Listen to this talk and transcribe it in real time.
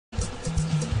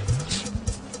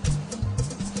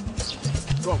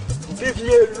Come. Leave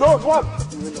me alone. What?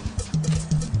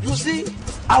 You see,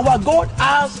 our God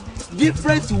has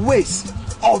different ways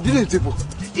of dealing with people.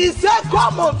 He said,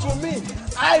 come unto me.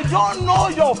 I don't know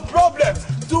your problem.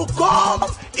 To come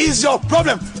is your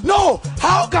problem. No,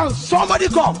 how can somebody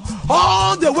come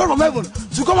all the way from heaven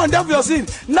to come and die for your sin?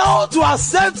 Now to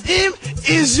accept him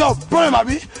is your problem,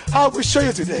 Abi. I will show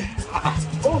you today.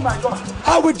 Oh my God.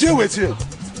 I will deal with you.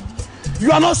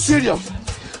 You are not serious.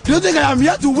 Do you think I am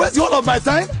here to waste all of my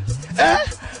time?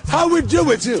 I will deal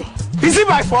with you. Is it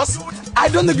by force? I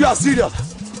don't think you are serious.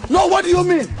 No, what do you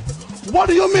mean? What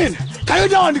do you mean? Can you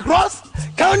die on the cross?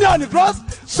 Can you die on the cross?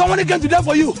 Somebody came to die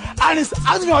for you and is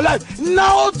asking your life.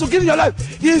 Now to give your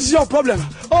life is your problem.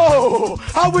 Oh,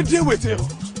 I will deal with you.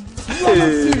 You are not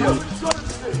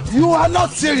serious. You are not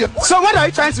serious. So what are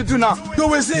you trying to do now? You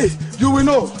will see. You will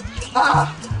know.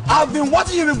 I've been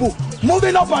watching you people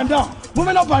moving up and down.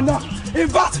 Moving up and down. In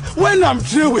fact, when I'm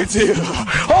through with you,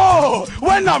 oh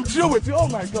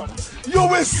my God, you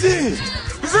will see.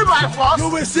 Is it my fault? You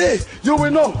will see. You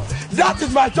will know. That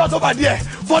is my church over there.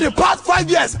 For the past 5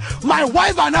 years, my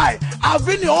wife and I have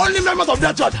been the only members of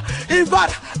that church. In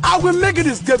fact, I will make it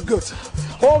a scapegoat.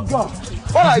 Oh God.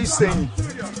 What are you saying?